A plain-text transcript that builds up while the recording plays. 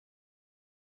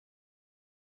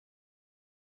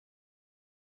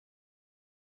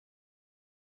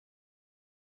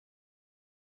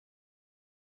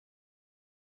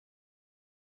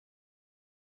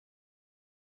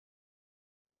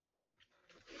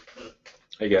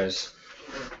Hey guys,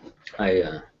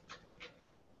 I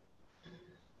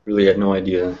really had no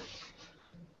idea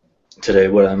today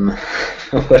what I'm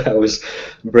what I was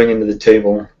bringing to the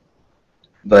table,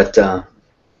 but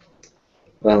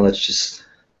well, let's just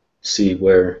see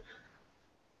where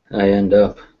I end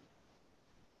up.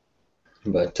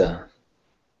 But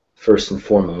first and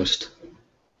foremost,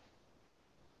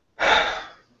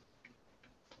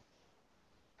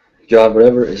 God,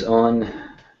 whatever is on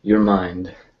your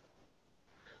mind,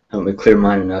 help me clear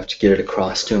mind enough to get it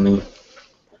across to me,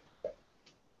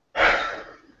 and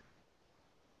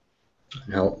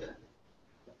help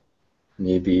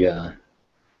me be a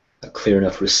clear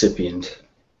enough recipient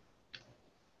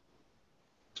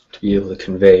to be able to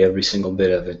convey every single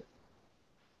bit of it,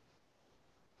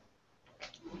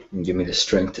 and give me the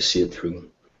strength to see it through.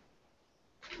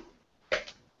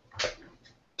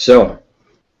 So,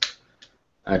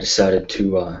 I decided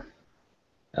to,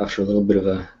 after a little bit of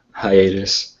a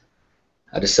hiatus,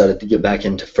 I decided to get back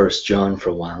into First John for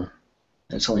a while.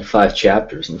 And it's only 5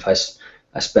 chapters, and if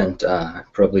I spent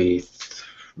probably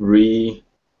 3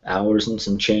 hours and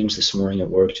some change this morning at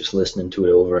work just listening to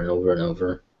it over and over and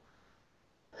over.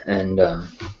 And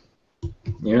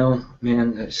you know,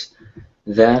 man,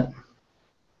 that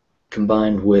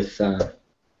combined with a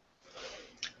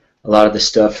lot of the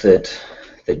stuff that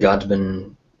God's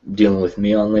been dealing with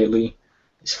me on lately,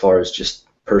 as far as just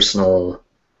personal,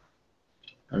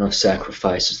 I don't know if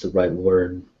sacrifice is the right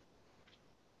word,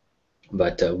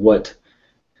 but what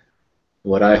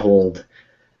I hold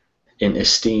in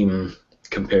esteem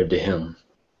compared to Him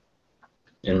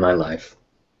in my life.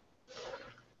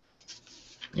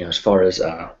 You know, as far as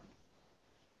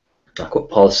like what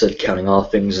Paul said, counting all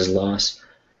things as loss.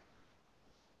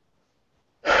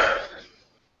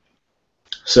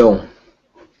 So,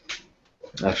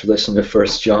 after listening to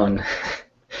First John,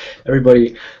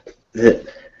 everybody that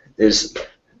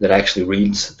actually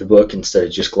reads the book instead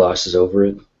of just glosses over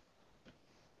it,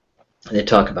 they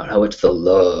talk about how it's the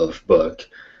love book,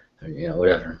 or, you know,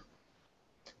 whatever.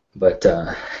 But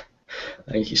I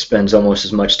think he spends almost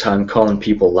as much time calling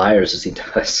people liars as he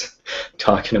does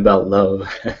talking about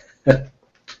love.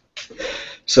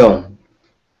 So,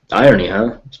 irony,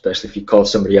 huh? Especially if you call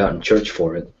somebody out in church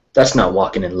for it. That's not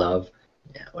walking in love.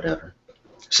 Yeah, whatever.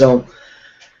 So,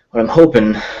 what I'm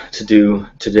hoping to do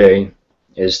today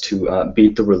is to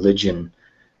beat the religion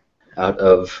out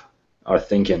of our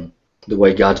thinking, the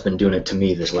way God's been doing it to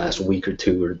me this last week or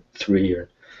 2 or 3 or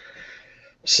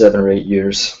 7 or 8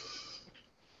 years.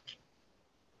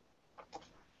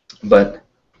 But,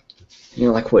 you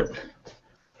know, like what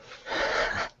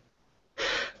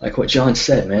John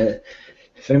said, man,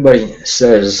 if anybody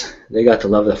says they got the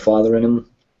love of the Father in them,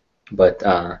 but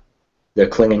they're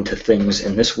clinging to things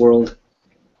in this world,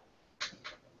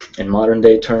 in modern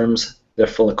day terms, they're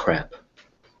full of crap.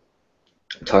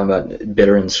 I'm talking about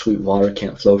bitter and sweet water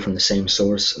can't flow from the same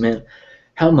source. Man,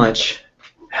 how much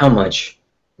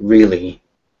really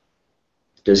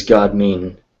does God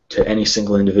mean to any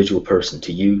single individual person,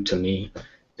 to you, to me,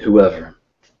 whoever?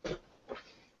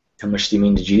 How much do you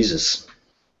mean to Jesus?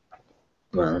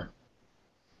 Well,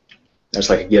 that's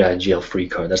like a get out of jail free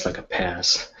card. That's like a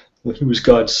pass. Well, he was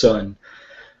God's son.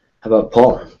 How about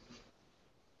Paul?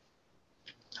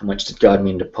 How much did God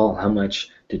mean to Paul? How much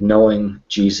did knowing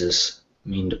Jesus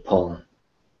mean to Paul?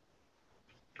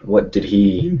 What did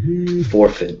he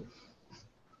forfeit?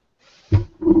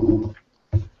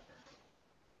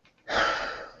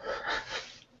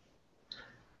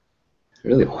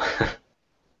 Really,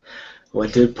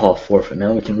 what did Paul forfeit?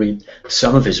 Now we can read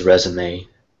some of his resume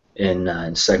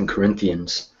in 2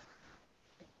 Corinthians,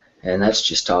 and that's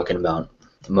just talking about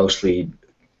mostly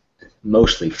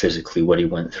physically what he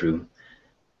went through.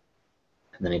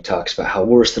 And then he talks about how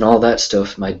worse than all that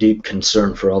stuff, my deep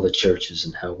concern for all the churches,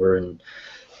 and how we're in,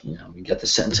 you know, we got the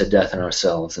sentence of death on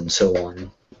ourselves, and so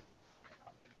on.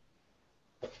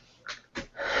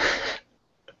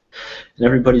 And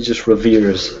everybody just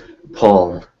reveres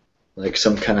Paul like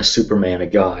some kind of Superman, a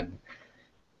god.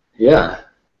 Yeah,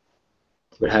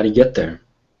 but how did he get there?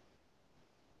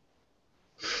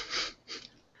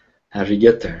 How did he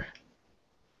get there?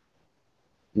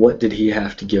 What did he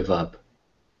have to give up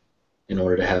in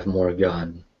order to have more of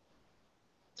God?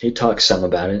 He talks some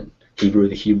about it. Hebrew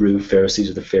the Hebrew, Pharisees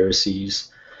are the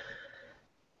Pharisees.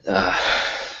 All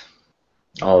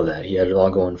of that. He had it all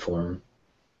going for him.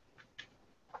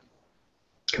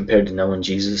 Compared to knowing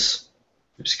Jesus,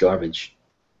 it was garbage.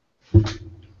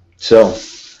 So,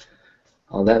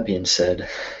 all that being said,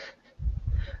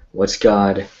 what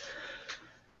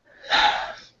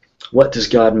does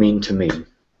God mean to me?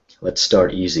 Let's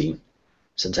start easy,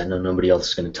 since I know nobody else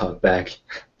is going to talk back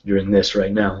during this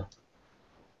right now.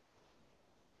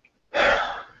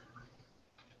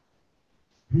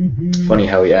 Funny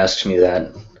how he asks me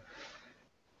that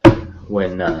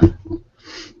when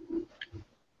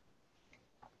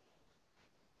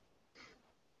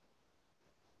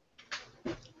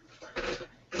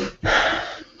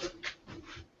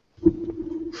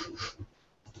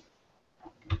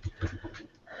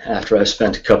after I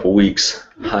spent a couple weeks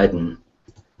hiding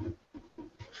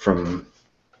from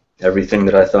everything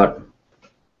that I thought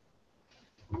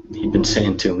he'd been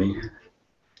saying to me,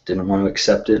 didn't want to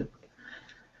accept it.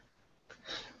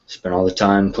 Spent all the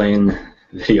time playing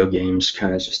video games,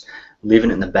 kind of just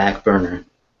leaving it in the back burner,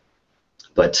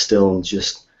 but still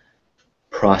just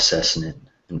processing it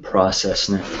and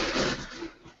processing it.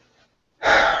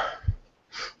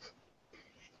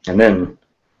 And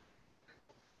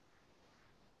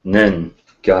then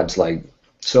God's like,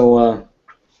 so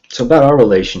about our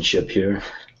relationship here,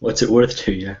 what's it worth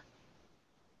to you?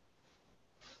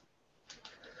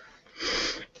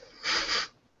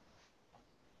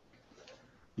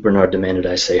 Bernard demanded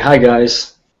I say, hi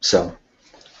guys. So,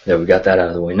 there, we got that out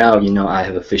of the way. Now you know I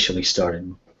have officially started.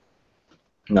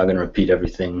 I'm not going to repeat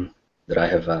everything that I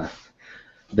have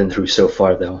been through so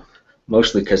far, though.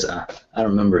 Mostly because I don't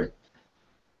remember it.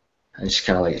 I just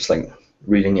kind of like, it's like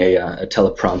reading a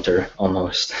teleprompter,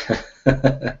 almost.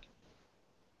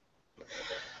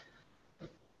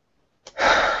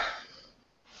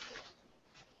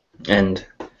 And,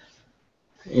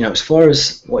 you know, as far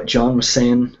as what John was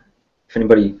saying, if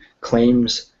anybody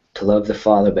claims to love the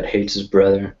Father but hates his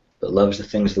brother, but loves the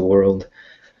things of the world,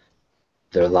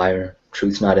 they're a liar.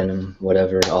 Truth's not in him,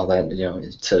 whatever, all that, you know,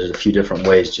 it says it a few different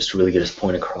ways just to really get his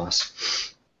point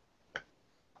across.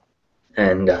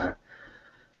 And,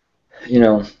 you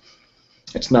know,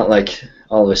 it's not like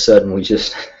all of a sudden we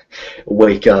just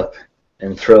wake up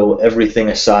and throw everything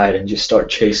aside and just start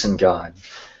chasing God.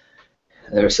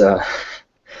 There's a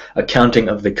counting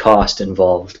of the cost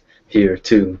involved here,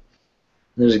 too.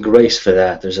 There's a grace for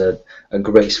that. There's a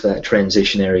grace for that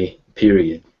transitionary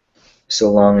period. So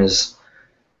long as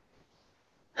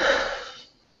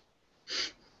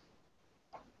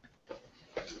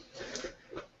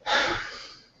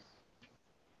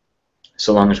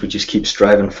we just keep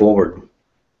striving forward.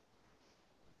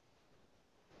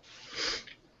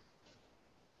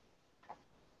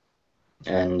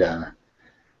 And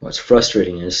what's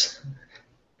frustrating is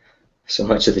so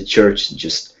much of the church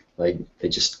just like they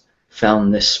just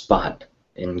found this spot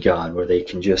in God where they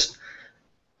can just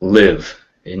live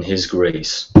in His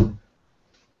grace.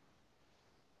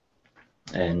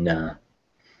 And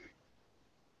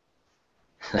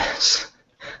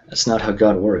that's not how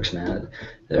God works, man.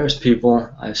 There's people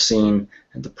I've seen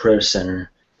at the prayer center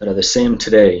that are the same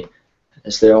today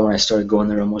as they are when I started going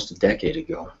there almost a decade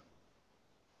ago.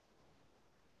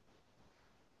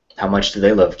 How much do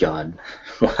they love God?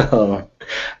 Well,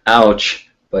 ouch.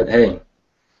 But hey,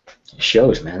 it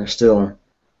shows, man. They're still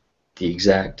the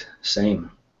exact same.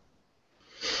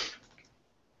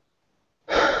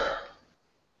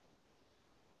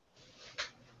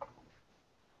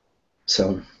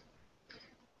 So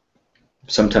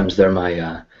sometimes they're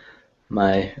my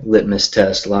litmus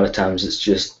test. A lot of times it's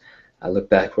just I look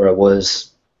back where I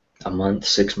was a month,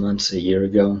 6 months, a year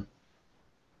ago.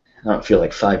 I don't feel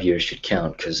like 5 years should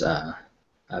count because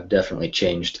I've definitely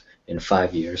changed in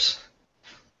 5 years.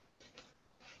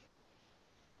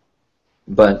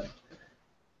 But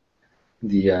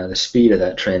the speed of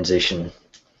that transition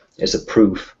is a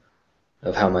proof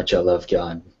of how much I love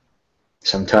God.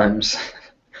 Sometimes,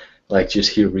 like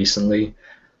just here recently,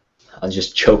 I'll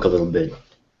just choke a little bit.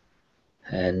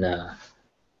 And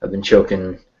I've been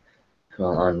choking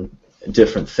on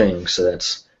different things, so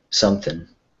that's something,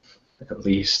 at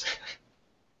least.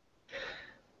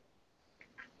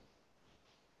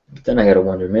 But then I gotta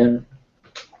wonder, man,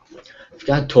 if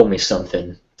God told me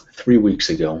something 3 weeks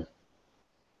ago,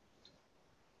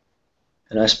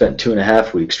 and I spent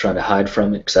 2.5 weeks trying to hide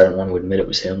from it because I didn't want to admit it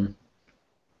was Him,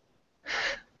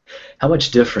 how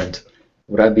much different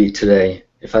would I be today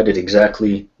if I did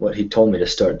exactly what He told me to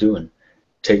start doing?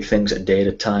 Take things a day at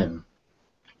a time.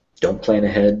 Don't plan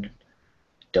ahead.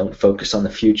 Don't focus on the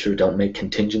future. Don't make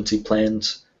contingency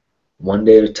plans. One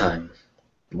day at a time.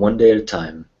 One day at a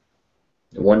time.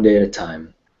 One day at a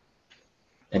time.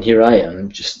 And here I am,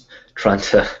 just trying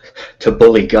to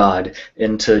bully God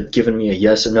into giving me a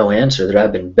yes or no answer that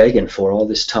I've been begging for all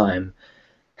this time.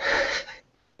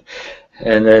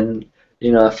 And then,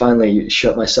 you know, I finally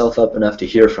shut myself up enough to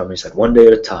hear from him. He's like, one day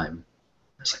at a time.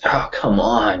 I was like, oh, come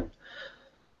on.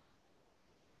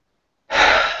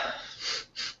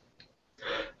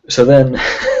 So then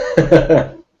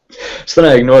I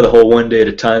ignore the whole one day at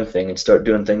a time thing and start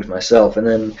doing things myself, and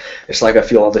then it's like I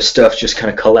feel all this stuff just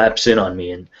kind of collapse in on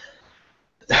me, and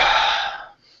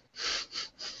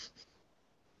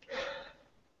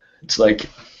It's like,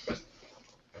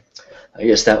 I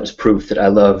guess that was proof that I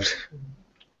loved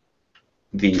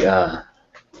the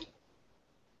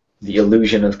the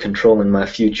illusion of controlling my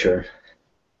future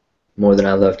more than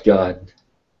I loved God.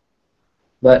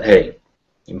 But hey,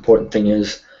 the important thing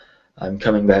is I'm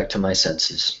coming back to my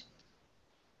senses.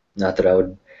 Not that I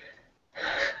would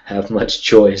have much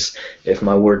choice if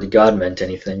my word to God meant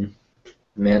anything.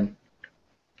 Man,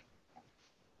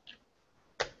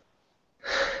 I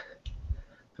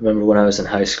remember when I was in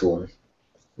high school,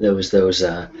 there was those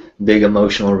big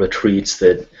emotional retreats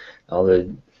that all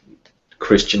the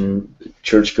Christian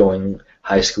church-going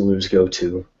high schoolers go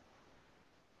to.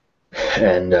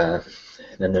 And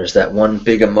then there's that one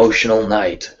big emotional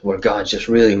night where God just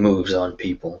really moves on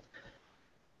people.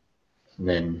 And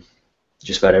then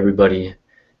just about everybody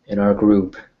in our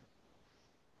group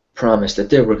promised that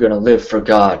they were going to live for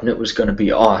God and it was going to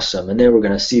be awesome and they were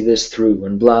going to see this through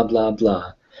and blah, blah,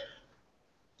 blah.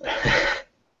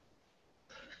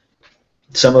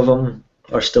 Some of them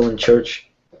are still in church.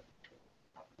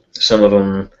 Some of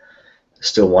them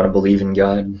still want to believe in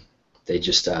God. They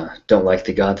just don't like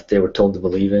the God that they were told to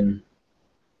believe in.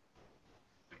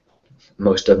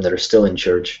 Most of them that are still in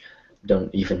church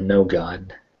don't even know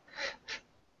God.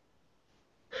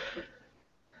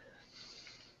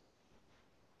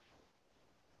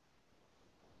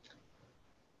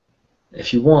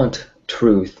 If you want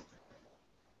truth,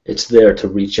 it's there to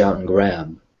reach out and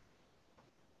grab.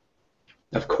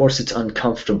 Of course it's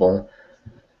uncomfortable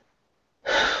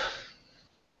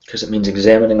because it means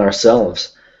examining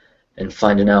ourselves and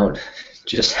finding out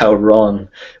just how wrong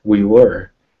we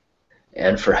were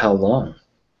and for how long.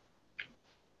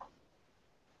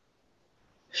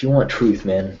 If you want truth,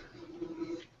 man,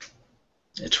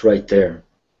 it's right there.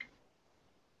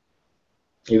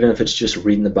 Even if it's just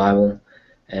reading the Bible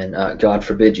and God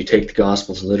forbid you take the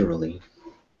Gospels literally.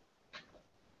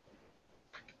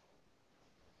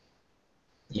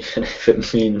 Even if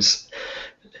it means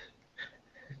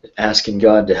asking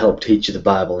God to help teach you the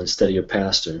Bible instead of your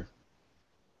pastor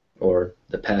or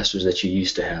the pastors that you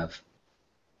used to have.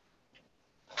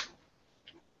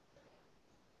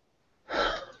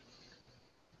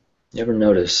 You ever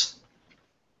notice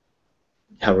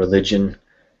how religion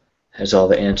has all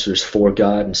the answers for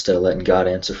God instead of letting God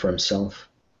answer for himself?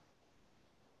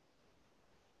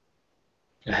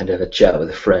 I had to have a chat with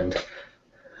a friend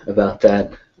about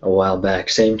that a while back.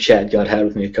 Same chat God had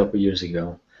with me a couple years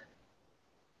ago.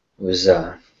 It was,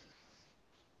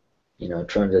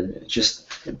 trying to just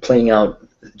playing out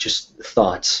just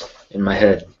thoughts in my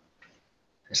head.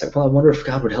 It's like, well, I wonder if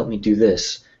God would help me do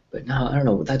this. But no, I don't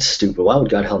know. That's stupid. Why would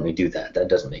God help me do that? That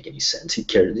doesn't make any sense. He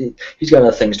cares. He's got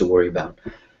other things to worry about.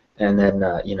 And then,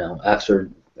 after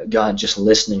God just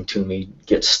listening to me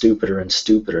get stupider and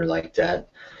stupider like that,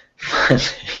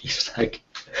 he's like,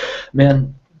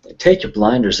 man, take your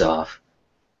blinders off.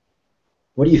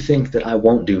 What do you think that I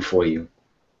won't do for you?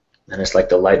 And it's like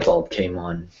the light bulb came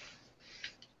on.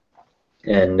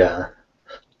 And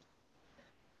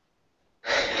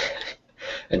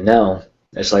and now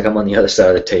it's like I'm on the other side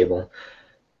of the table.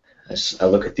 As I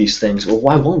look at these things, well,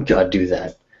 why won't God do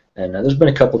that? And there's been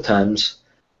a couple times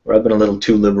where I've been a little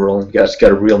too liberal, and God's got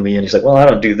to reel me in. He's like, well, I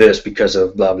don't do this because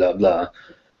of blah, blah, blah.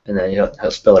 And then he'll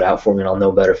spell it out for me, and I'll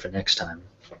know better for next time.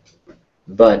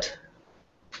 But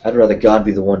I'd rather God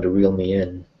be the one to reel me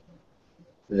in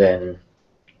than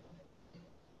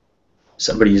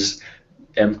somebody's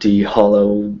empty,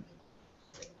 hollow,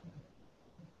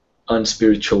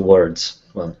 unspiritual words.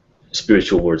 Well,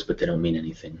 spiritual words, but they don't mean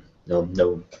anything. No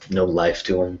life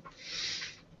to them.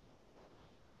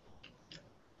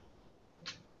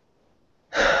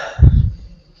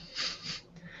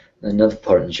 Another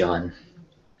part in John.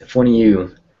 If one of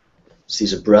you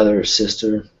sees a brother or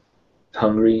sister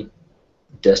hungry,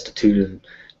 destitute of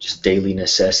just daily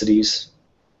necessities,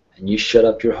 and you shut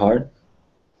up your heart,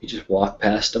 you just walk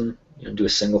past them, you don't do a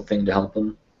single thing to help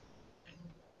them,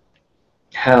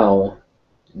 how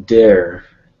dare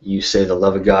you say the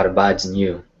love of God abides in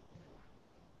you?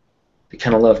 The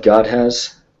kind of love God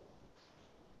has,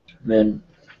 man,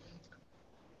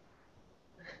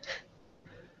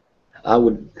 I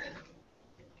would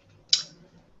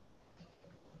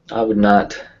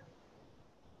not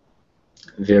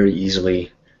very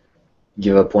easily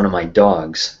give up one of my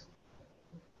dogs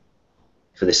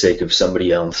for the sake of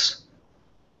somebody else,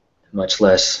 much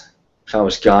less if I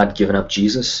was God giving up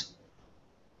Jesus,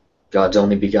 God's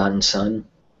only begotten Son.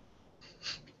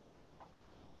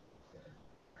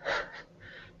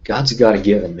 God's a God of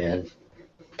giving, man.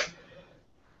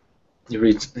 You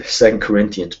read 2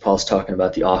 Corinthians, Paul's talking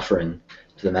about the offering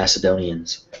to the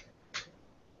Macedonians.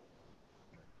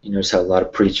 You notice how a lot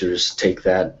of preachers take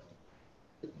that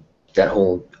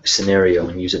whole scenario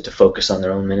and use it to focus on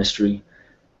their own ministry.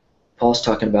 Paul's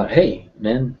talking about, hey,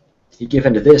 man, you give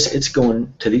into this, it's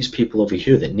going to these people over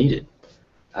here that need it.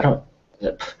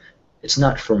 It's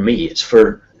not for me, it's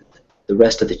for the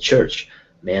rest of the church,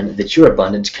 man, that your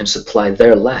abundance can supply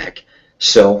their lack.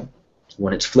 So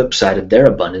when it's flip-sided, their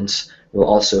abundance will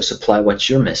also supply what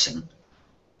you're missing,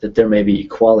 that there may be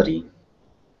equality.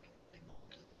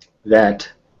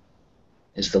 That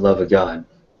is the love of God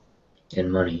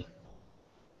in money.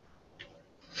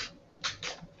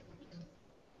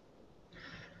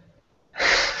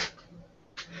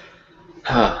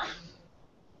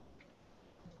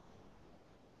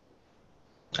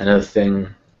 Another thing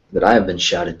that I have been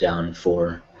shouted down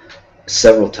for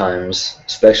several times,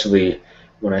 especially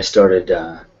when I started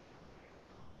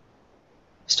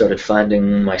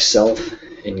finding myself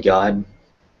in God,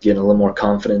 getting a little more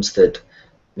confidence that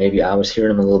maybe I was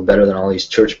hearing Him a little better than all these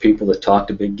church people that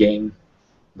talked a big game,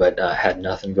 but had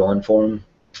nothing going for them.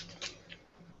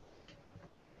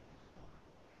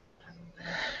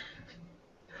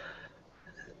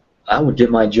 I would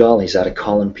get my jollies out of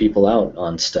calling people out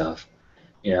on stuff.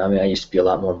 You know, I mean, I used to be a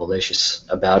lot more malicious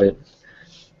about it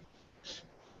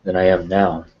than I am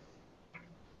now.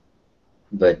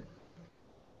 But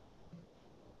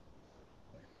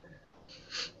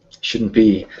it shouldn't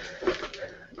be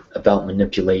about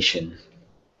manipulation.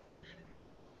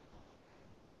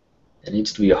 It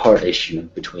needs to be a heart issue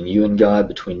between you and God,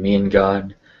 between me and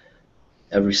God,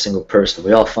 every single person.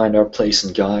 We all find our place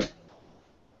in God.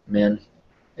 Man,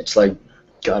 it's like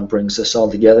God brings us all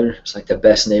together. It's like the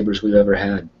best neighbors we've ever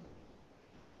had.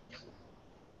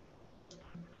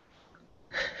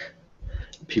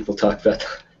 People talk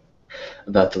about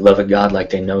the love of God like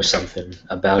they know something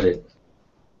about it.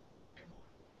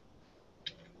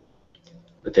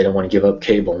 But they don't want to give up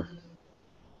cable.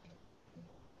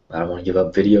 I don't want to give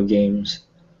up video games.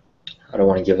 I don't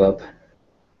want to give up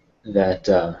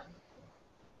that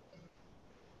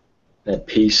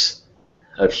piece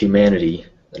of humanity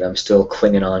that I'm still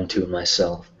clinging on to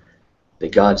myself,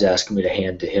 that God's asking me to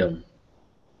hand to Him.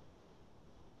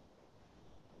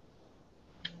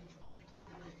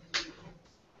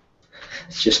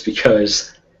 Just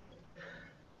because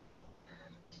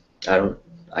I don't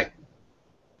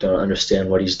understand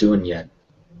what He's doing yet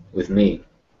with me.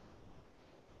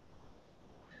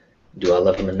 Do I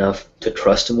love Him enough to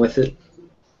trust Him with it?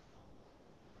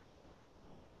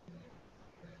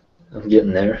 I'm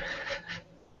getting there.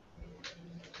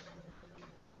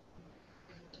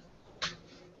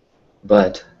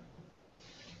 But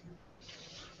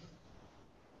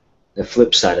the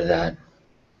flip side of that,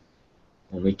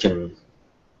 when we can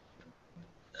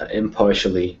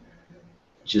impartially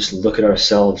just look at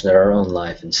ourselves and at our own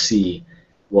life and see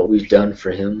what we've done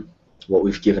for Him, what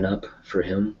we've given up for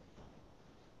Him,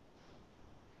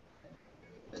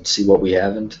 and see what we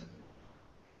haven't.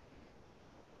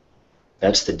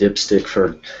 That's the dipstick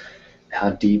for how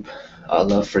deep our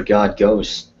love for God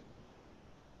goes.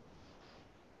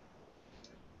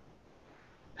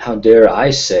 How dare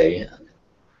I say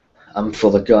I'm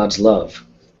full of God's love?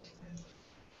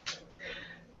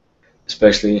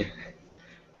 Especially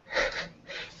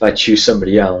if I choose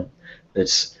somebody out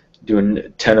that's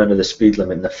doing 10 under the speed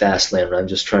limit in the fast lane and I'm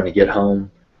just trying to get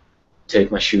home, take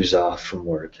my shoes off from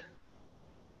work.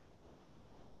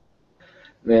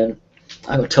 Man,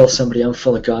 I would tell somebody I'm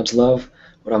full of God's love.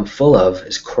 What I'm full of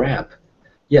is crap.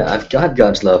 Yeah, I've got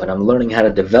God's love and I'm learning how to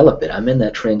develop it. I'm in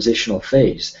that transitional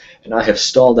phase and I have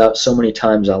stalled out so many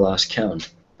times I lost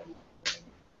count.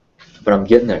 But I'm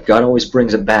getting there. God always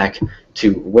brings it back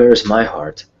to where's my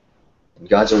heart? And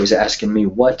God's always asking me,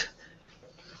 what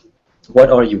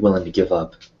are you willing to give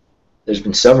up? There's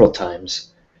been several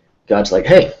times God's like,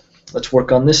 hey, let's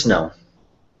work on this now.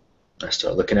 I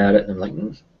start looking at it and I'm like,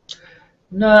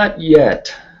 not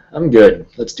yet. I'm good.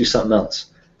 Let's do something else.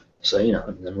 So,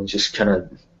 and then we'll just kind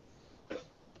of,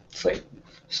 it's like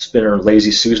spinning our lazy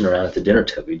Susan around at the dinner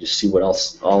table. You just see what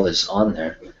else all is on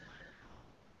there.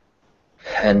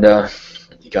 And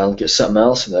you gotta get something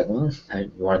else and be like, well, hey,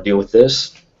 you want to deal with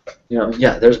this?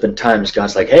 Yeah, there's been times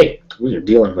God's like, hey, we are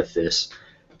dealing with this.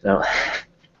 Now,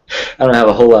 I don't have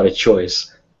a whole lot of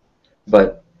choice.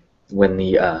 But when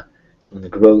the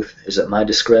growth is at my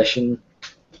discretion,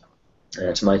 and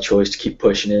it's my choice to keep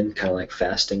pushing in, kind of like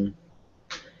fasting,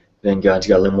 then God's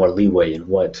got a little more leeway in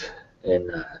what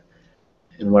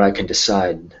I can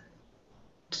decide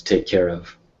to take care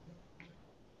of.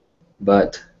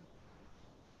 But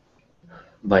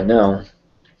by now,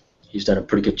 He's done a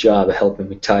pretty good job of helping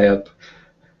me tie up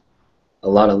a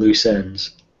lot of loose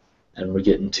ends. and we're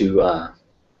getting to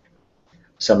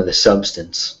some of the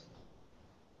substance,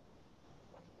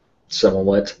 some of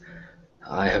what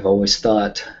I have always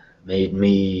thought made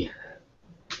me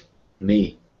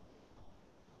me.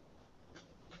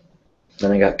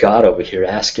 Then I got God over here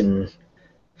asking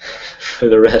for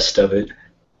the rest of it,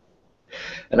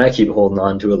 and I keep holding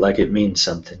on to it like it means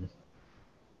something.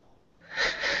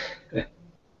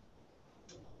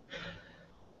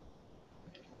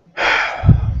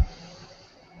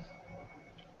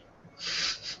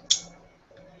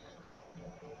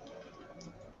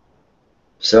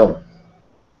 So,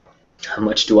 how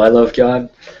much do I love God?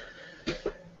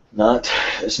 Not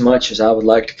as much as I would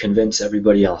like to convince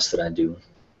everybody else that I do.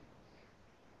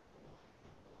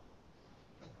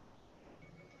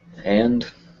 And,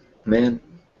 man,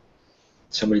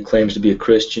 somebody claims to be a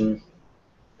Christian,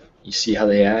 you see how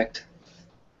they act.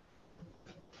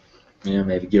 You know,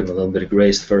 maybe give them a little bit of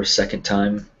grace the first, second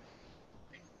time.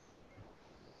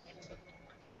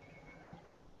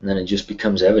 And then it just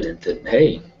becomes evident that,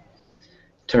 hey,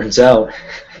 turns out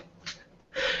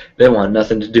they want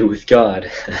nothing to do with God.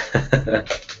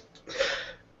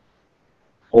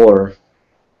 Or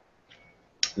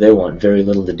they want very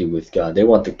little to do with God. They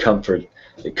want the comfort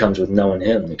that comes with knowing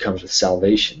Him, that comes with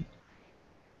salvation.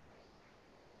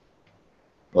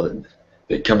 Well,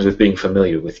 that comes with being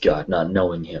familiar with God, not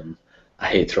knowing Him. I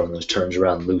hate throwing those terms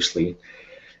around loosely.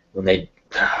 When the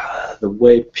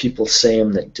way people say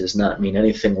them, that does not mean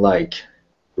anything like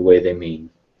the way they mean.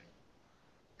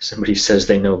 Somebody says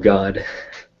they know God,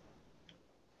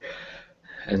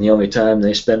 and the only time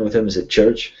they spend with Him is at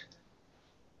church,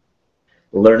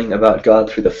 learning about God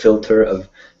through the filter of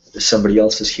somebody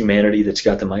else's humanity that's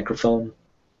got the microphone.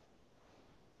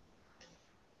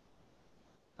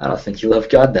 I don't think you love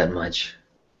God that much.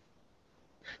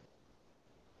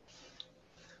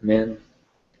 Man,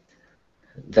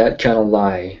 that kind of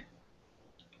lie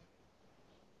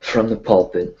from the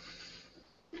pulpit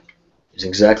is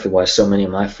exactly why so many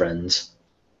of my friends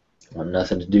want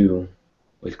nothing to do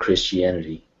with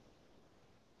Christianity.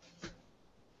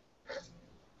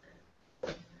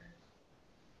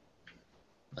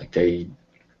 Like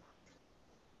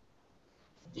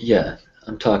yeah,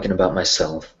 I'm talking about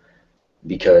myself,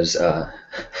 because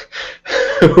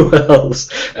who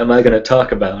else am I going to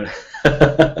talk about?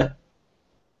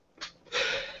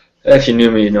 If you knew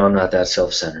me, you know I'm not that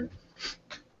self-centered.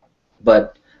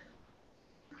 But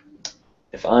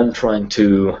if I'm trying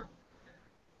to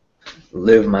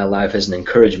live my life as an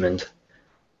encouragement,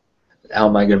 how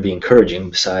am I going to be encouraging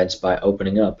besides by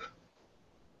opening up?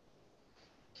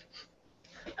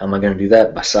 How am I going to do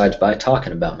that besides by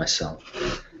talking about myself?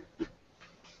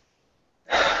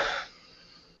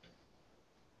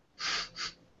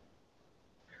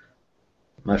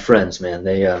 My friends, man,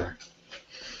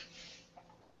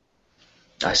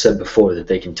 I said before that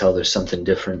they can tell there's something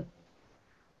different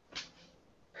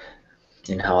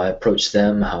in how I approach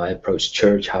them, how I approach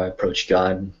church, how I approach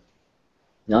God.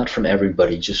 Not from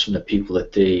everybody, just from the people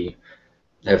that they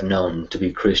have known to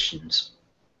be Christians.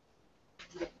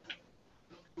 I'm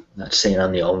not saying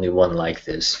I'm the only one like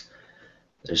this.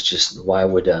 There's just, why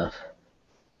would,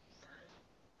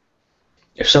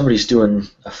 if somebody's doing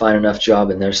a fine enough job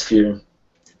in their sphere,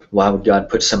 why would God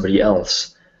put somebody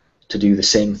else to do the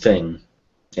same thing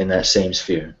in that same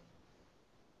sphere?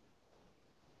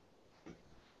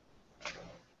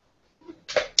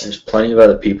 There's plenty of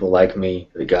other people like me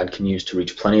that God can use to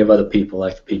reach plenty of other people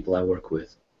like the people I work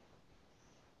with.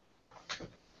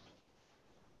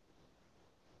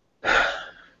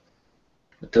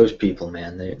 But those people,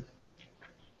 man,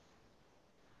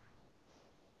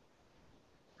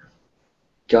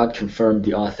 God confirmed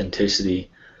the authenticity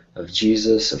of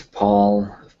Jesus, of Paul,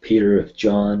 of Peter, of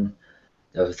John,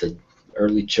 of the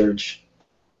early church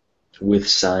with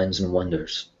signs and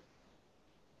wonders.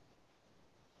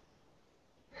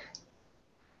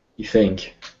 You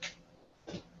think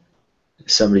if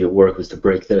somebody at work was to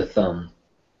break their thumb,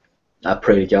 I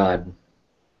pray to God,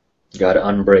 God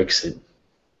unbreaks it.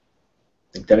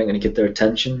 Think that ain't going to get their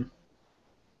attention?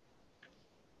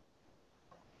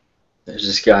 There's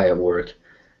this guy at work.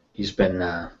 He's been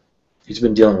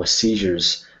dealing with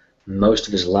seizures most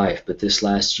of his life, but this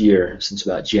last year, since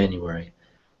about January,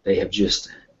 they have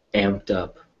just amped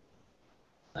up.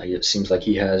 It seems like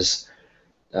he has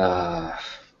an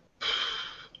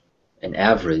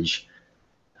average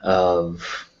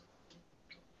of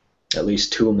at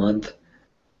least 2 a month.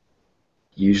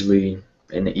 Usually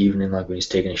in the evening, like when he's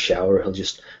taking a shower, he'll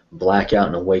just black out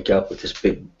and he'll wake up with this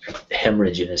big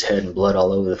hemorrhage in his head and blood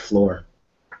all over the floor.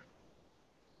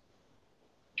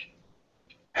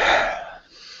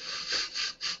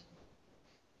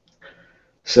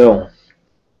 So,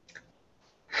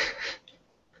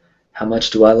 How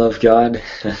much do I love God?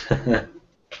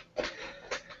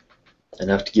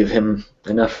 Enough to give him,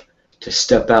 enough to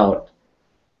step out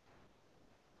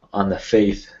on the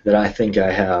faith that I think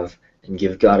I have and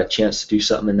give God a chance to do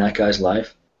something in that guy's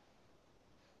life?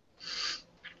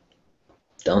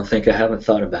 Don't think I haven't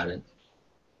thought about it.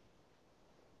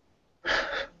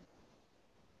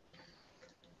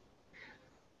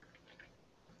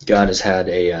 God has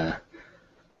had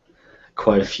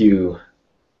quite a few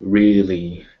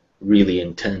really, really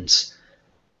intense,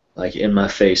 like in my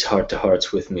face, heart to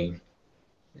hearts with me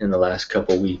in the last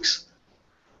couple weeks.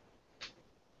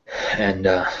 And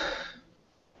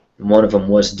one of them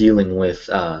was dealing with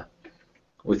a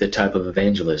type of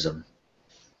evangelism.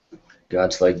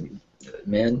 God's like,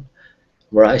 man,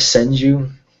 where I send you,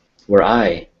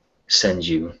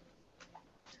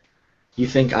 you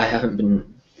think I haven't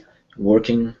been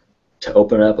working to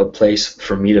open up a place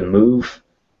for me to move,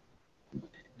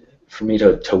 for me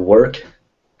to work?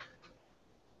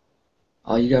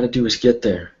 All you got to do is get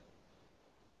there.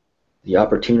 The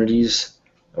opportunities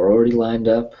are already lined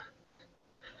up.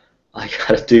 All I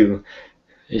got to do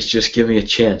is just give me a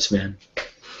chance, man.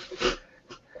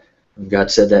 When God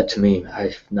said that to me,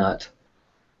 it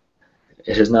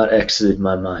has not exited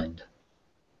my mind.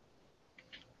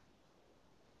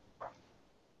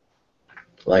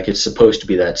 Like it's supposed to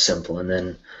be that simple, and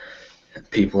then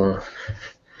people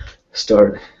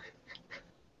start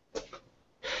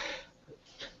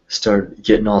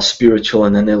getting all spiritual,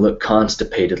 and then they look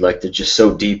constipated, like they're just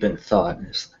so deep in thought.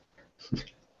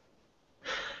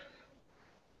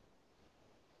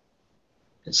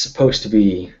 It's supposed to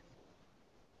be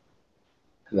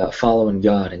about following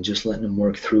God and just letting him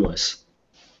work through us.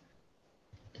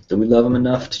 Do we love him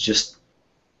enough to just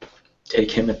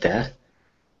take him at that?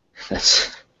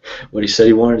 That's what he said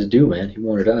he wanted to do, man. He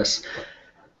wanted us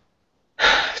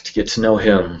to get to know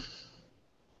him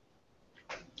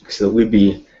so that we'd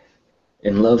be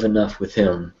in love enough with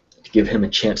him to give him a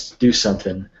chance to do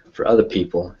something for other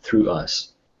people through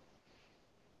us.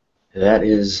 That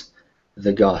is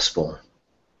the gospel.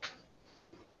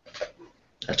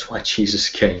 That's why Jesus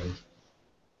came.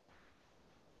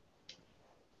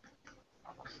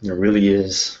 It really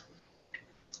is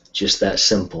just that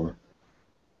simple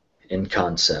in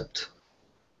concept.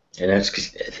 In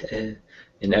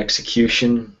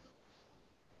execution,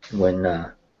 when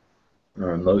our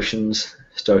emotions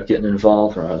start getting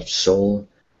involved, when our soul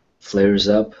flares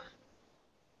up,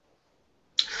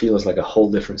 it feels like a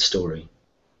whole different story.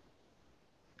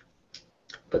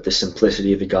 But the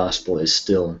simplicity of the gospel is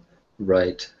still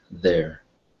right there,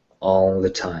 all the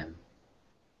time.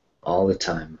 All the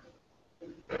time.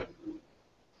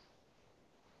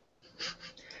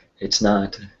 It's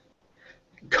not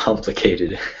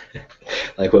complicated,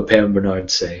 like what Pam and Bernard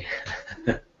say.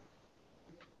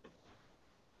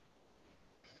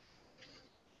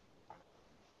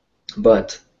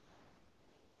 But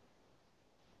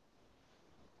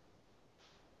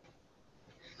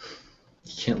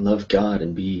you can't love God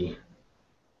and be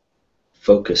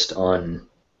focused on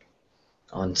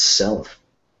self.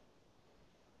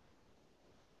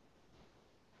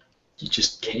 You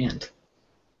just can't.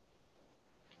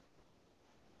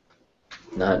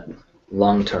 Not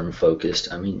long-term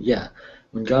focused. I mean, yeah,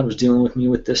 when God was dealing with me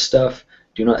with this stuff,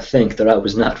 do not think that I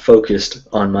was not focused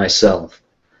on myself.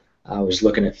 I was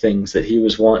looking at things that he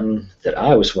was wanting, that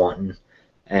I was wanting,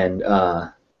 and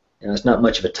it's not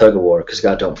much of a tug of war because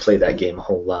God don't play that game a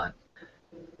whole lot.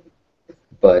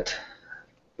 But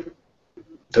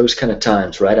those kind of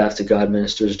times, right after God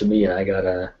ministers to me, and I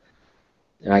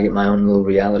get my own little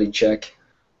reality check.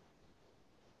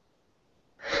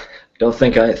 Don't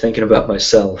think I ain't thinking about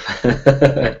myself.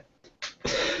 But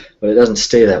it doesn't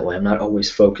stay that way. I'm not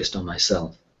always focused on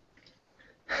myself.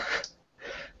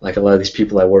 Like a lot of these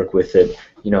people I work with that,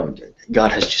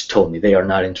 God has just told me they are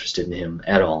not interested in him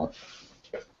at all.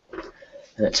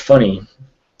 And it's funny,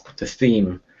 the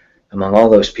theme among all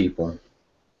those people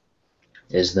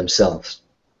is themselves.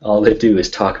 All they do is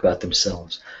talk about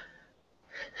themselves.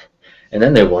 And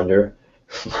then they wonder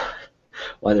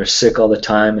why they're sick all the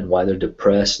time and why they're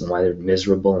depressed and why they're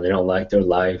miserable and they don't like their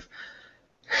life.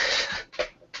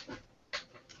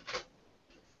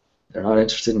 They're not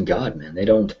interested in God, man. They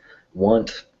don't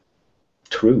want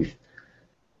truth.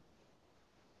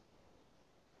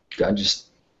 God just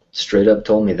straight up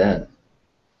told me that.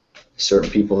 Certain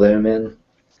people there, man,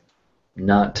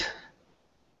 not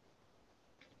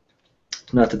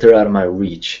that they're out of my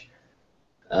reach.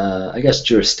 I guess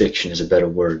jurisdiction is a better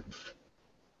word.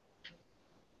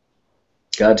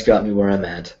 God's got me where I'm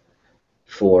at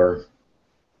for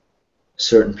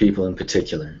certain people in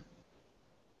particular.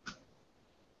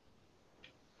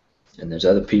 And there's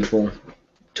other people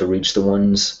to reach the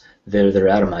ones that are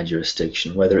out of my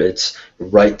jurisdiction, whether it's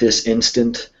right this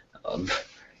instant of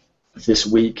this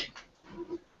week,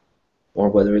 or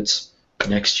whether it's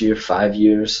next year, 5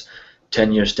 years,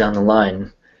 10 years down the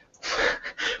line,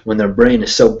 when their brain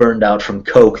is so burned out from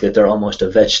coke that they're almost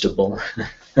a vegetable.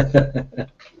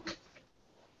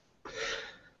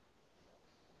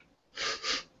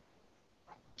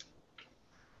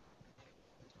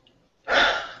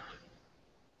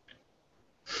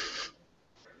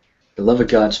 The love of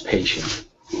God's patient.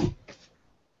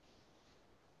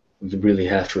 We really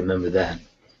have to remember that,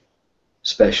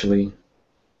 especially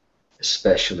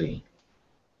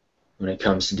when it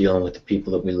comes to dealing with the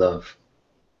people that we love.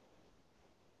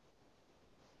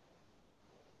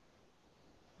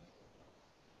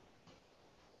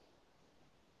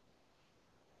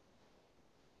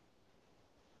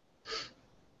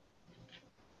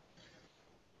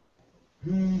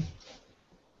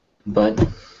 But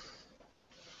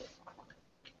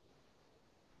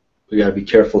we got to be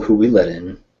careful who we let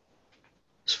in.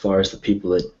 As far as the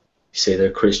people that say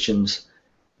they're Christians,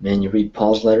 man, you read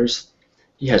Paul's letters,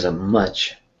 he has a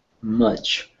much,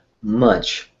 much,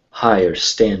 much higher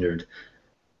standard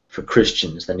for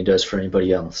Christians than he does for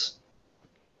anybody else.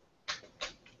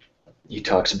 He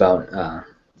talks about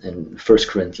in 1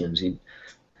 Corinthians,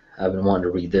 I've been wanting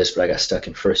to read this, but I got stuck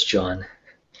in 1 John,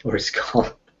 where it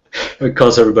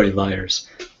calls everybody liars.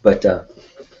 But I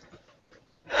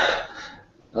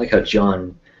like how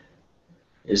John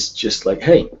is just like,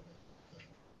 hey,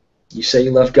 you say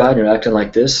you love God and you're acting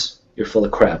like this, you're full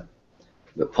of crap.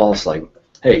 But Paul's like,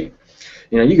 hey,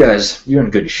 you guys, you're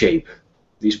in good shape.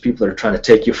 These people that are trying to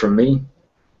take you from me,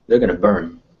 they're going to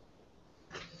burn.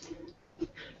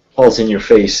 Paul's in your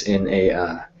face in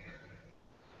a,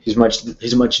 he's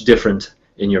much different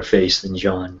in your face than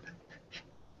John.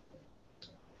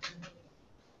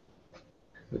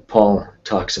 But Paul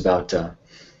talks about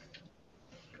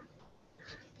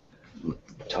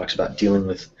dealing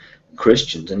with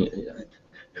Christians, and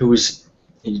it's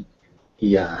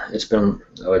been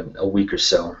a week or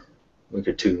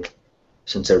two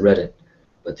since I read it,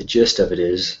 but the gist of it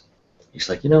is, he's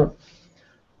like, I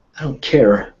don't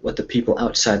care what the people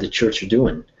outside the church are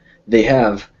doing. They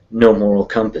have no moral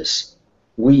compass.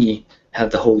 We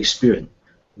have the Holy Spirit.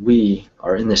 We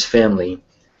are in this family.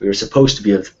 We are supposed to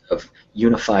be of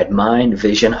unified mind,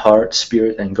 vision, heart,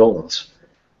 spirit, and goals.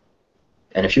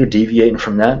 And if you're deviating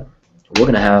from that, we're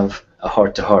going to have a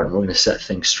heart-to-heart, and we're going to set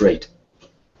things straight.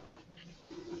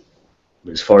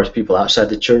 But as far as people outside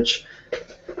the church,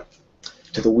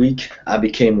 to the weak, I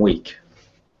became weak.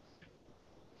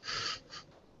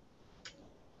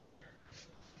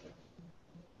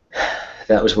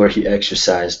 That was where he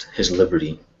exercised his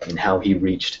liberty in how he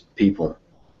reached people.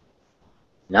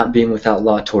 Not being without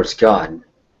law towards God,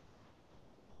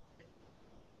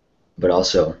 but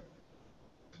also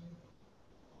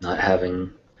not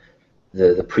having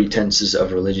the pretenses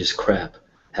of religious crap,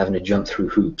 having to jump through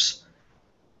hoops.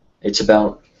 It's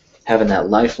about having that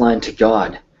lifeline to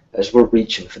God as we're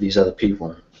reaching for these other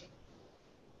people.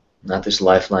 Not this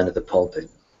lifeline to the pulpit,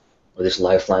 or this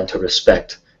lifeline to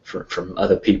respect from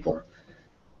other people,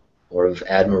 or of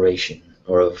admiration,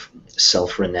 or of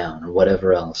self-renown, or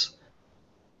whatever else.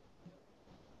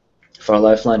 If our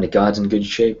lifeline to God's in good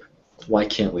shape, why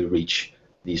can't we reach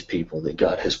these people that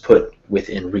God has put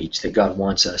within reach, that God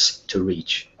wants us to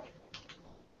reach?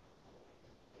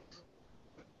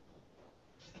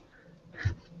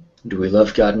 Do we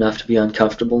love God enough to be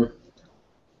uncomfortable?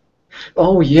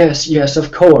 Oh, yes,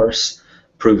 of course.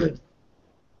 Prove it.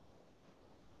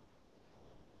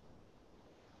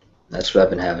 That's what I've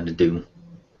been having to do.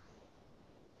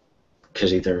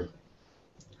 Because either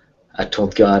I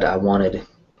told God I wanted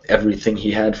everything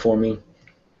He had for me,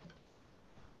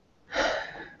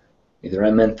 either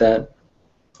I meant that,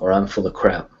 or I'm full of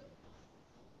crap.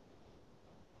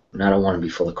 And I don't want to be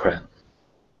full of crap.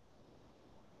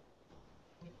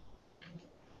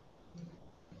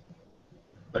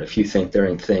 But if you think there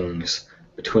ain't things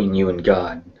between you and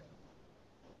God,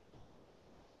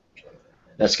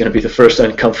 that's going to be the first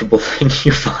uncomfortable thing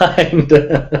you find.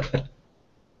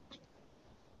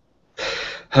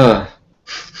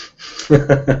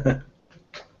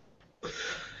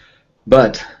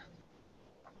 But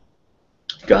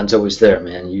God's always there,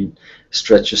 man. You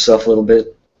stretch yourself a little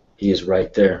bit, He is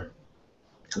right there.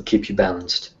 He'll keep you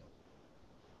balanced.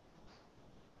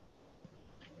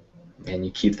 And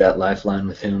you keep that lifeline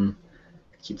with Him.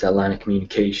 Keep that line of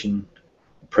communication.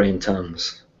 Pray in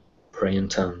tongues. Pray in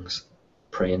tongues.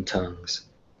 Pray in tongues.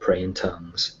 Pray in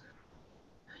tongues.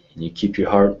 And you keep your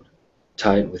heart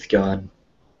tight with God.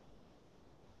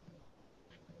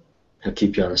 He'll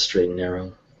keep you on the straight and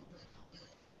narrow.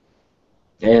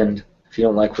 And if you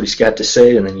don't like what he's got to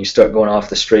say, and then you start going off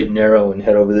the straight and narrow and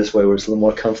head over this way where it's a little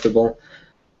more comfortable,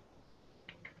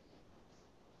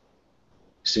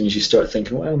 as soon as you start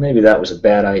thinking, well, maybe that was a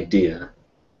bad idea,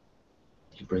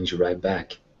 he brings you right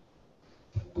back.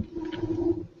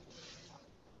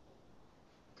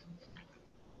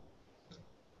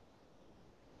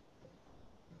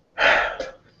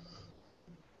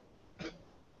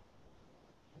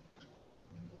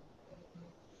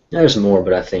 There's more,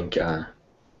 but I think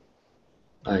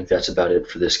that's about it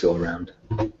for this go around.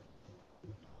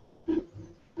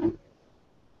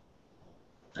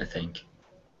 I think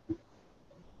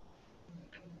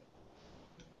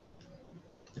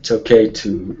it's okay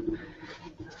to.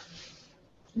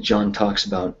 John talks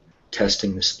about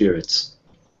testing the spirits,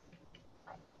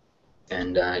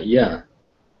 and yeah,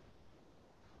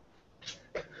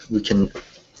 we can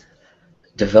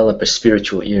develop a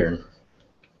spiritual ear,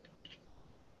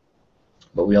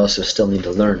 but we also still need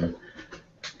to learn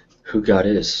who God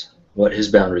is, what his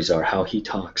boundaries are, how he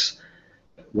talks,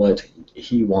 what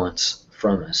he wants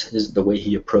from us, the way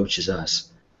he approaches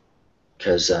us.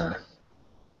 Because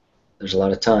there's a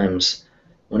lot of times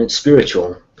when it's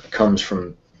spiritual, it comes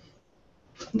from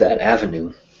that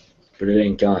avenue, but it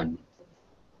ain't God.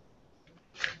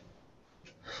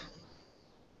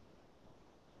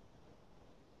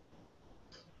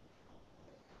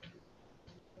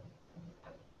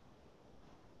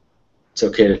 It's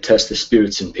okay to test the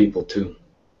spirits in people too.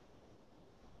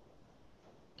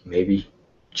 Maybe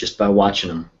just by watching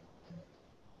them.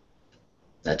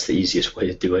 That's the easiest way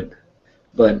to do it.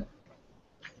 But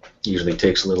it usually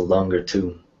takes a little longer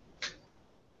too.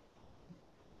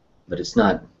 But it's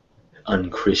not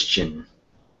unchristian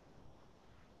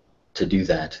to do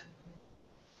that.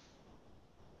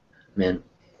 Man,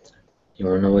 you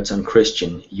want to know what's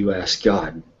unchristian? You ask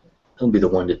God. He'll be the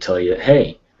one to tell you,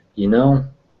 hey,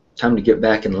 time to get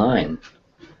back in line.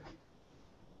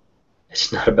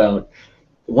 It's not about,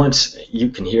 once you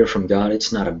can hear from God,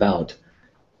 it's not about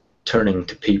turning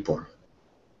to people.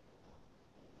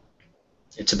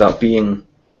 It's about being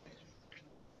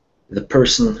the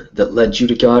person that led you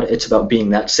to God. It's about being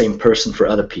that same person for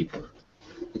other people.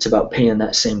 It's about paying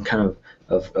that same kind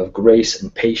of grace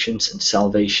and patience and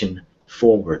salvation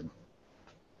forward.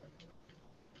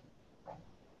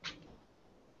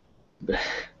 But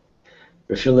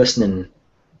if you're listening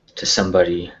to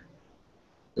somebody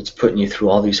that's putting you through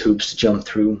all these hoops to jump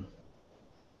through,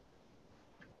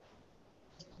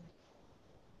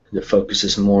 that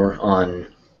focuses more on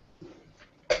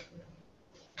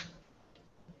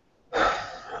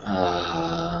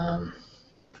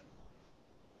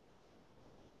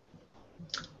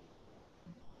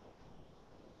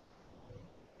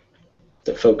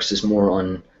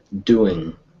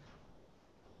doing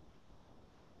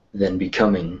than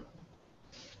becoming.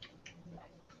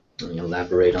 Let me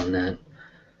elaborate on that.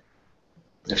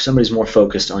 If somebody's more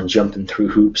focused on jumping through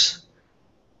hoops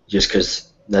just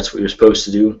because that's what you're supposed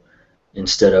to do,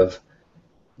 instead of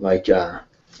like,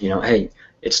 hey,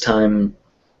 it's time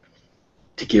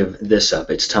to give this up.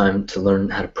 It's time to learn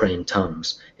how to pray in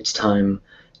tongues. It's time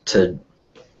to,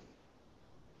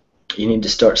 you need to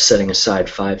start setting aside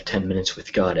 5-10 minutes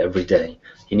with God every day.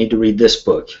 You need to read this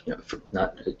book,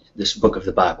 not this book of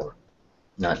the Bible,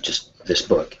 not just this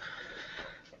book.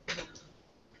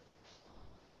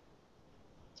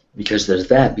 Because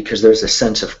there's a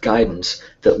sense of guidance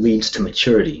that leads to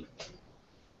maturity.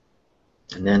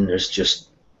 And then there's just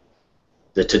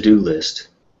the to-do list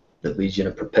that leads you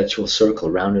in a perpetual circle,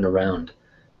 round and around.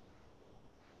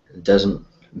 It doesn't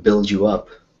build you up.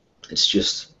 It's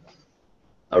just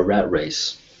a rat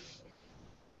race.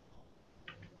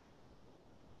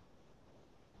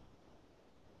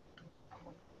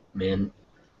 Man,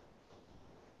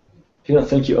 if you don't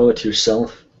think you owe it to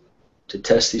yourself to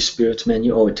test these spirits, man,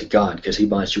 you owe it to God, because he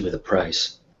bought you with a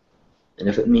price. And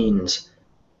if it means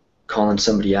calling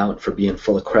somebody out for being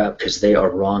full of crap because they are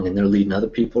wrong and they're leading other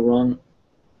people wrong,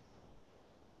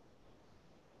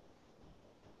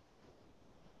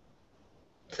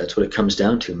 that's what it comes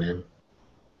down to, man.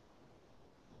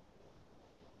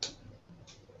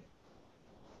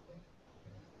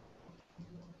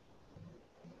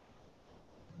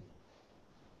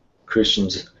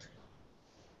 Christians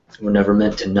were never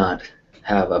meant to not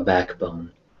have a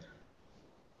backbone.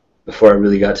 Before I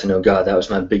really got to know God, that was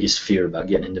my biggest fear about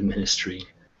getting into ministry.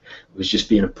 It was just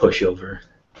being a pushover.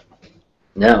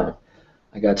 Now,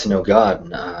 I got to know God,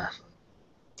 and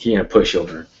he ain't a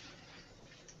pushover.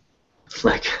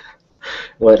 Like,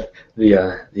 what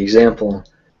the example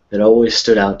that always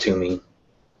stood out to me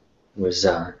was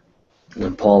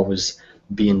when Paul was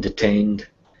being detained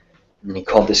And he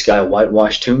called this guy a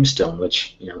whitewashed tombstone,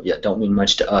 which, yeah, don't mean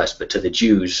much to us, but to the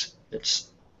Jews,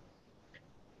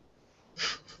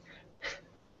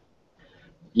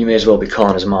 you may as well be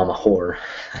calling his mom a whore.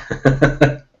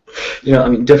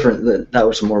 Different. That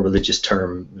was a more religious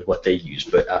term, what they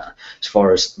used, but as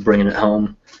far as bringing it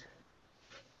home,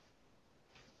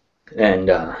 and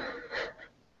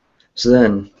so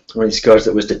then one of these guards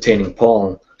that was detaining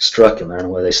Paul struck him. I don't know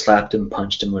whether they slapped him,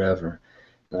 punched him, whatever.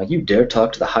 Like, you dare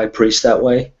talk to the high priest that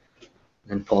way?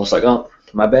 And Paul's like, oh,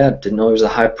 my bad. Didn't know he was a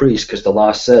high priest, because the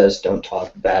law says don't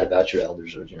talk bad about your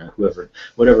elders, or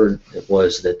whatever it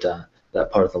was that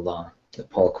that part of the law that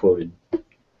Paul quoted. I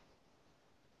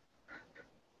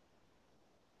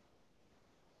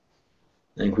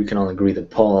think we can all agree that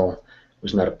Paul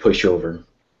was not a pushover,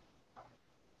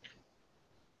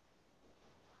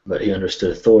 but he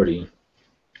understood authority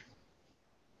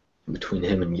between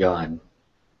him and God,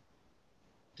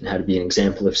 and how to be an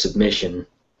example of submission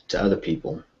to other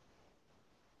people.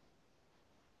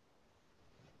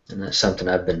 And that's something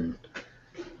I've been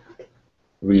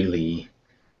really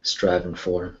striving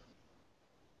for.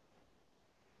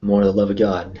 More of the love of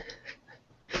God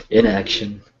in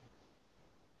action.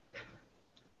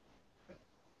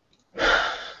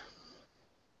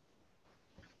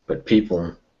 But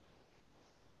people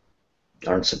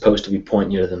aren't supposed to be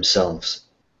pointing you to themselves.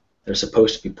 They're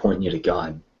supposed to be pointing you to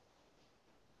God.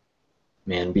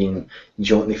 Man, being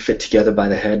jointly fit together by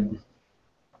the head.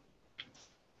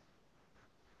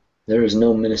 There is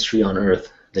no ministry on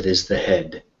earth that is the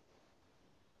head.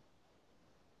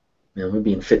 Man, we're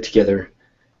being fit together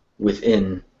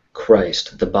within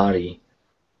Christ, the body,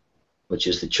 which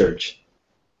is the church.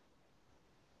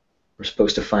 We're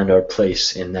supposed to find our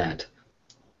place in that.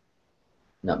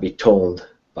 Not be told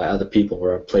by other people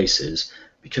where our place is.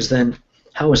 Because then,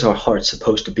 how is our heart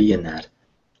supposed to be in that?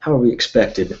 How are we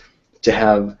expected to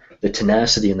have the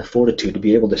tenacity and the fortitude to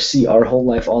be able to see our whole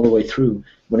life all the way through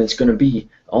when it's going to be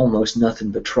almost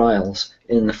nothing but trials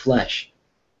in the flesh?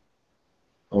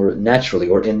 Or naturally,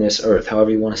 or in this earth, however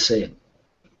you want to say it.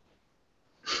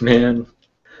 Man,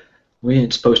 we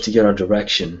ain't supposed to get our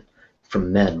direction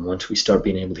from men once we start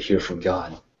being able to hear from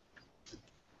God.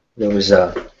 There was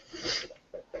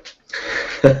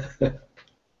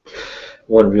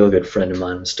one real good friend of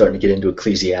mine was starting to get into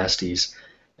Ecclesiastes,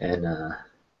 and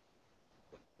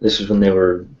this was when they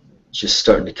were just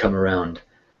starting to come around,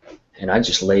 and I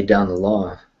just laid down the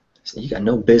law. So you got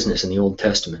no business in the Old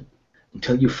Testament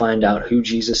until you find out who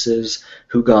Jesus is,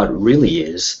 who God really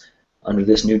is under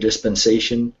this new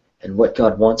dispensation, and what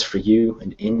God wants for you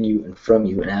and in you and from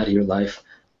you and out of your life.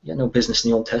 You got no business in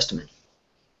the Old Testament.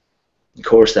 Of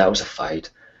course, that was a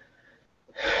fight.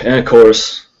 And of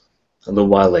course, a little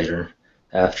while later,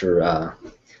 after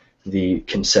the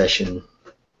concession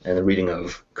and the reading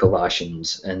of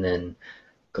Colossians, and then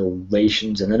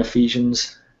Galatians, and then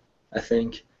Ephesians, I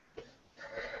think,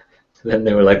 then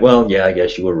they were like, well, yeah, I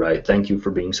guess you were right. Thank you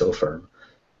for being so firm.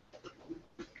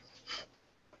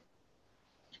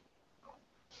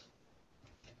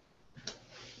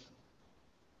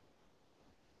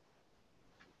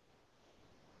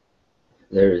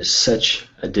 There is such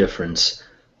a difference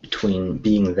between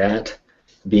being like,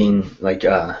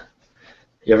 you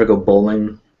ever go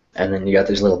bowling, and then you got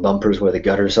these little bumpers where the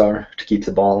gutters are to keep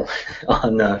the ball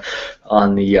in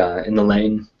the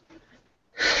lane.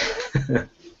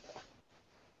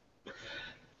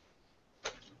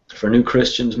 For new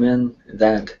Christians, men,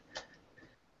 that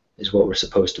is what we're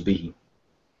supposed to be.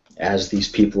 As these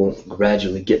people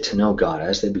gradually get to know God,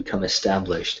 as they become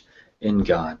established in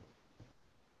God.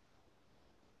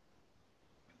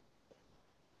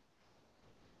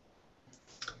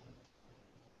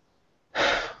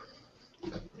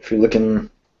 If you're looking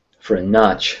for a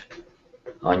notch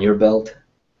on your belt,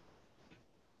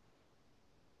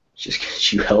 just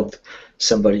because you helped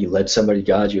somebody, you led somebody to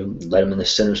God, you led them in the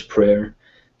sinner's prayer,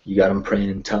 you got them praying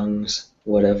in tongues,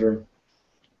 whatever.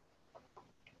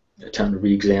 It's time to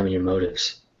re-examine your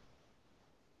motives.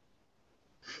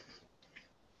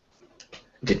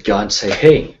 Did God say,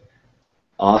 hey,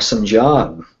 awesome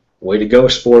job, way to go,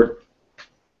 sport?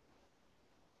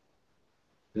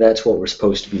 That's what we're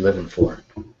supposed to be living for.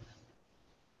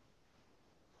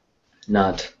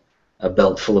 Not a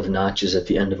belt full of notches at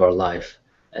the end of our life,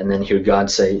 and then hear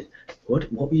God say,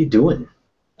 what were you doing?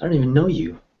 I don't even know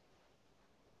you.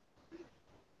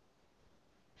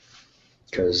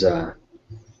 Because I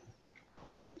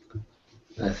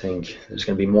think there's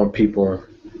going to be more people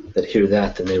that hear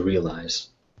that than they realize.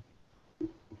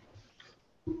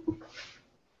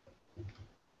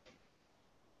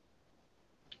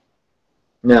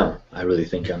 Now, I really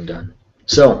think I'm done.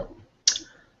 So,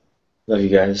 love you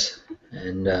guys.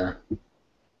 and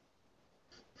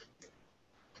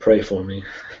pray for me.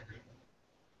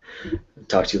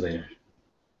 Talk to you later.